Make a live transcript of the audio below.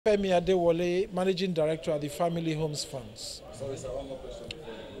Femi Adewale, Managing Director at the Family Homes Funds. Sorry, sir, one more question.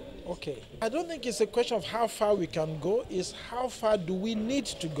 Okay. I don't think it's a question of how far we can go, it's how far do we need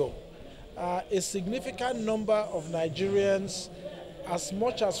to go. A significant number of Nigerians, as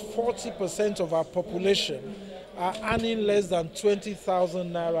much as 40% of our population, are earning less than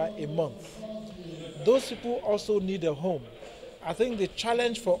 20,000 Naira a month. Those people also need a home. I think the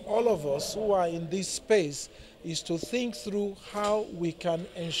challenge for all of us who are in this space is to think through how we can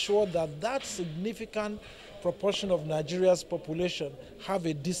ensure that that significant proportion of Nigeria's population have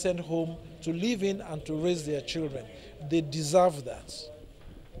a decent home to live in and to raise their children. They deserve that.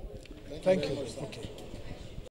 Thank you. Okay.